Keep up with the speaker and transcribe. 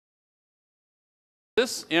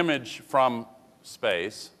This image from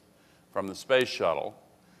space, from the space shuttle,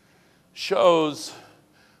 shows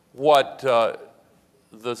what the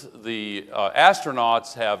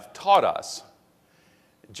astronauts have taught us.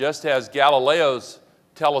 Just as Galileo's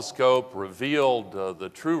telescope revealed the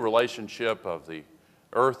true relationship of the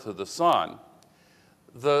Earth to the sun,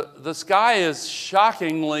 the sky is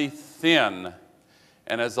shockingly thin.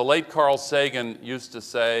 And as the late Carl Sagan used to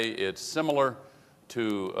say, it's similar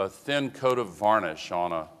to a thin coat of varnish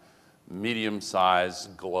on a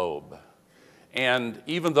medium-sized globe. And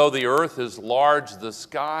even though the Earth is large, the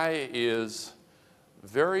sky is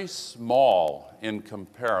very small in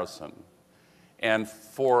comparison. And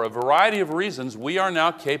for a variety of reasons, we are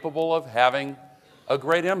now capable of having a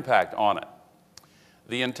great impact on it.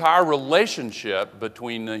 The entire relationship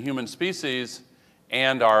between the human species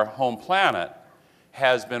and our home planet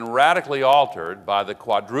has been radically altered by the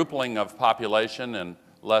quadrupling of population in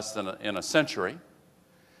less than a century,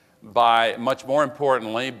 by, much more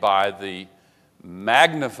importantly, by the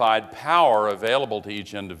magnified power available to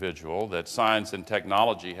each individual that science and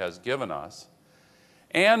technology has given us,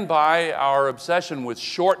 and by our obsession with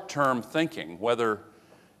short-term thinking, whether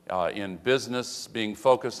in business being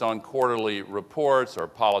focused on quarterly reports, or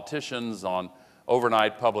politicians on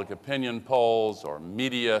overnight public opinion polls, or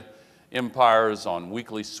media empires on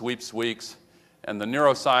weekly sweeps weeks. And the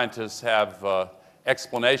neuroscientists have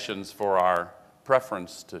explanations for our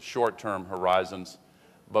preference to short-term horizons,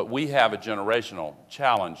 but we have a generational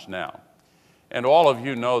challenge now. And all of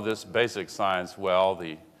you know this basic science well.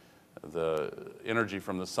 The energy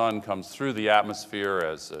from the sun comes through the atmosphere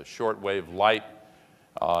as a shortwave light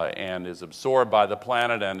and is absorbed by the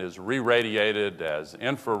planet and is re-radiated as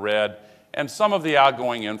infrared, and some of the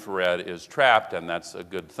outgoing infrared is trapped, and that's a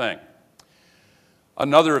good thing.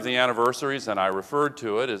 Another of the anniversaries, and I referred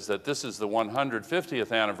to it, is that this is the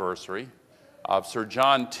 150th anniversary of Sir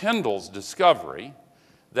John Tyndall's discovery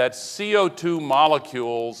that CO2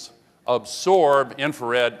 molecules absorb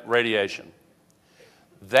infrared radiation.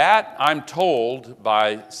 That, I'm told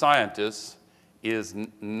by scientists, is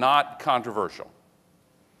not controversial.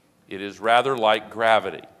 It is rather like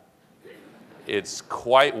gravity. It's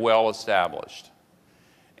quite well established.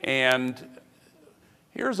 And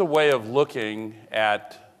here's a way of looking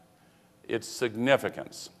at its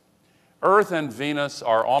significance. Earth and Venus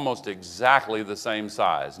are almost exactly the same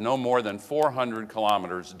size, no more than 400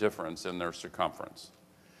 kilometers difference in their circumference.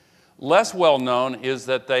 Less well known is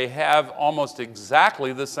that they have almost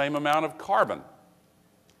exactly the same amount of carbon.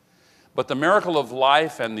 But the miracle of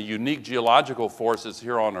life and the unique geological forces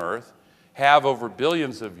here on Earth have, over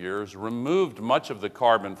billions of years, removed much of the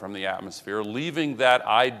carbon from the atmosphere, leaving that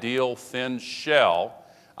ideal thin shell,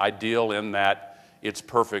 ideal in that it's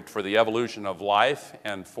perfect for the evolution of life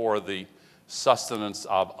and for the sustenance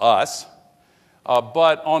of us.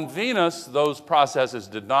 But on Venus, those processes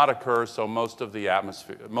did not occur, so most of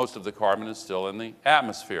the carbon is still in the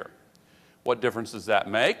atmosphere. What difference does that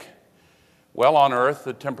make? Well, on Earth,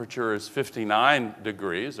 the temperature is 59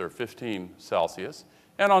 degrees, or 15 Celsius,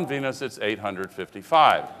 and on Venus, it's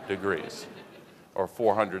 855 degrees, or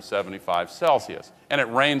 475 Celsius, and it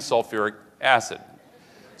rains sulfuric acid.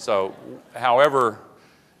 So, however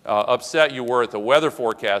upset you were at the weather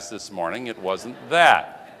forecast this morning, it wasn't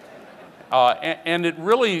that. And it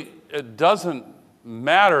really doesn't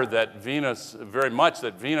matter that Venus, very much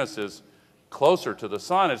that Venus is closer to the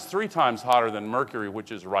sun. It's 3 times hotter than Mercury,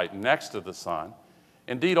 which is right next to the sun.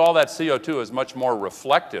 Indeed, all that CO2 is much more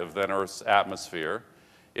reflective than Earth's atmosphere.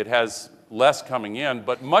 It has less coming in,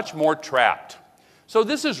 but much more trapped. So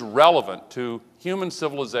this is relevant to human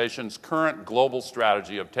civilization's current global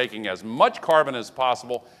strategy of taking as much carbon as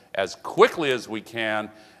possible, as quickly as we can,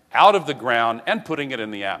 out of the ground and putting it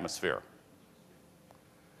in the atmosphere.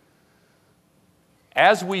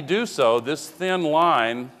 As we do so, this thin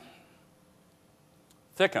line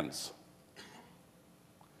thickens.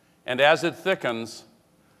 And as it thickens,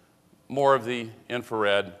 more of the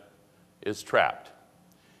infrared is trapped.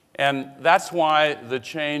 And that's why the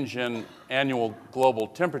change in annual global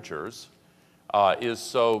temperatures is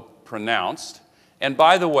so pronounced. And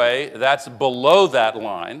by the way, that's below that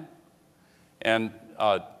line. And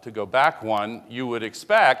to go back one, you would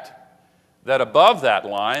expect that above that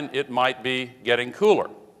line, it might be getting cooler.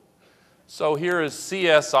 So here is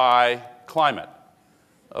CSI climate.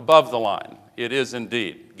 Above the line, it is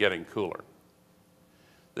indeed getting cooler.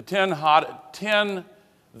 The 10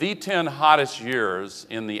 hottest years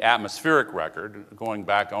in the atmospheric record, going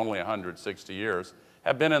back only 160 years,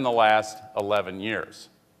 have been in the last 11 years.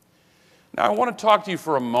 Now, I want to talk to you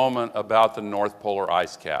for a moment about the North Polar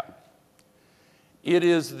ice cap. It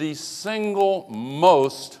is the single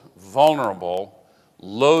most vulnerable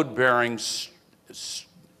load-bearing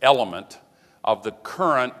element of the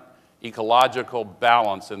current ecological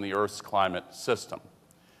balance in the Earth's climate system.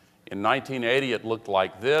 In 1980, it looked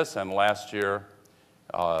like this, and last year,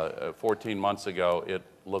 14 months ago, it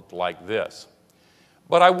looked like this.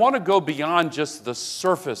 But I want to go beyond just the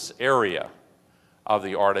surface area of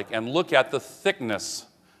the Arctic and look at the thickness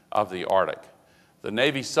of the Arctic. The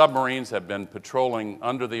Navy submarines have been patrolling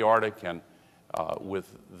under the Arctic, and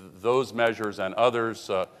with those measures and others,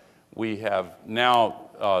 we have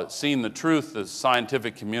now seen the truth the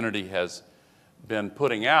scientific community has been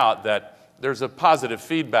putting out, that there's a positive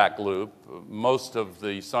feedback loop. Most of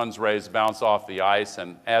the sun's rays bounce off the ice,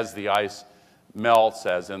 and as the ice melts,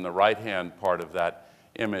 as in the right-hand part of that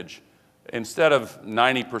image, instead of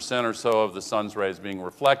 90% or so of the sun's rays being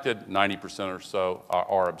reflected, 90% or so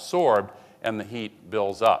are absorbed, and the heat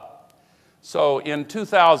builds up. So in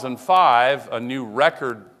 2005, a new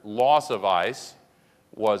record loss of ice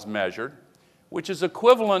was measured, which is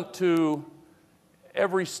equivalent to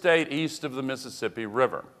every state east of the Mississippi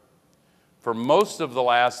River. For most of the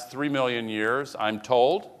last 3 million years, I'm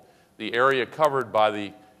told, the area covered by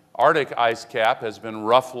the Arctic ice cap has been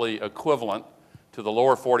roughly equivalent to the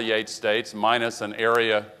lower 48 states, minus an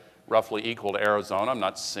area roughly equal to Arizona. I'm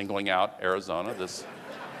not singling out Arizona.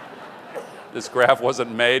 This graph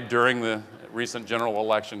wasn't made during the recent general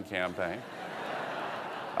election campaign.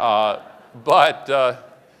 But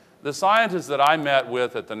the scientists that I met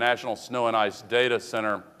with at the National Snow and Ice Data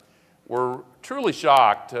Center were truly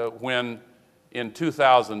shocked when in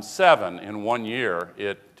 2007, in 1 year,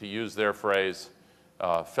 it, to use their phrase,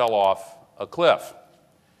 fell off a cliff.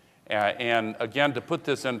 And again, to put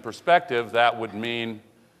this in perspective, that would mean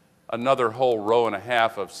another whole row and a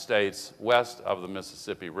half of states west of the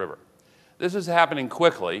Mississippi River. This is happening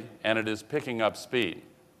quickly, and it is picking up speed.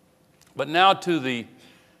 But now to the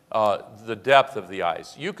depth of the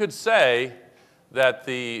ice. You could say that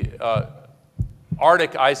the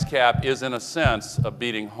Arctic ice cap is, in a sense, a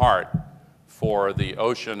beating heart for the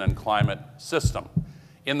ocean and climate system.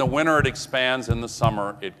 In the winter, it expands. In the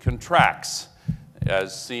summer, it contracts,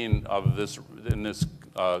 as seen in this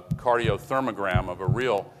cardiothermogram of a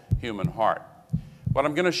real human heart. What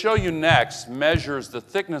I'm going to show you next measures the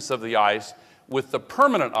thickness of the ice with the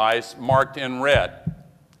permanent ice marked in red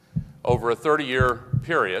over a 30-year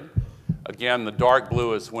period. Again, the dark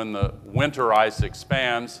blue is when the winter ice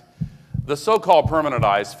expands. The so-called permanent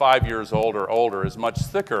ice, 5 years old or older, is much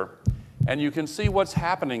thicker, and you can see what's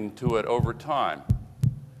happening to it over time.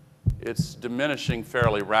 It's diminishing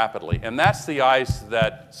fairly rapidly, and that's the ice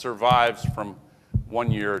that survives from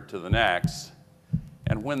 1 year to the next.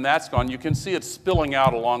 And when that's gone, you can see it spilling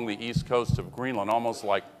out along the east coast of Greenland, almost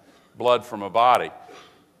like blood from a body.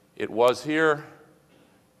 It was here,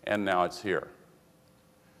 and now it's here.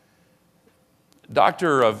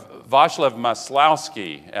 Dr. Vaclav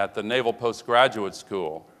Maslowski at the Naval Postgraduate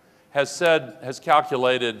School has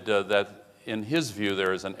calculated that in his view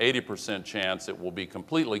there is an 80% chance it will be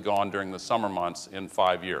completely gone during the summer months in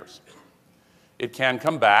 5 years. It can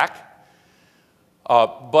come back,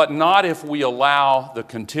 but not if we allow the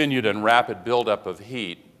continued and rapid buildup of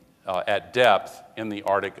heat at depth in the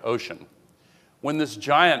Arctic Ocean. When this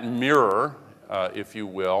giant mirror, if you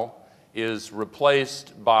will, is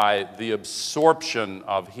replaced by the absorption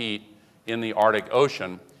of heat in the Arctic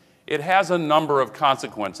Ocean, it has a number of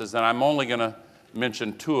consequences, and I'm only going to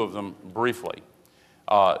mention 2 of them briefly.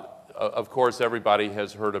 Of course, everybody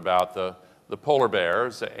has heard about the polar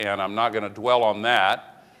bears, and I'm not going to dwell on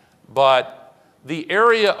that, but the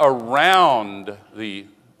area around the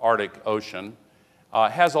Arctic Ocean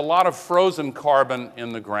has a lot of frozen carbon in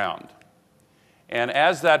the ground. And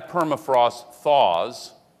as that permafrost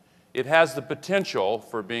thaws, it has the potential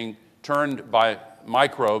for being turned by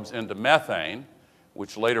microbes into methane,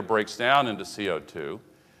 which later breaks down into CO2.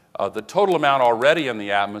 The total amount already in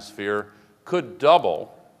the atmosphere could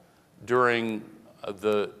double during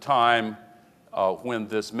the time when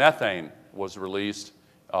this methane was released,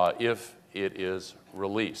 if it is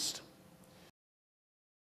released.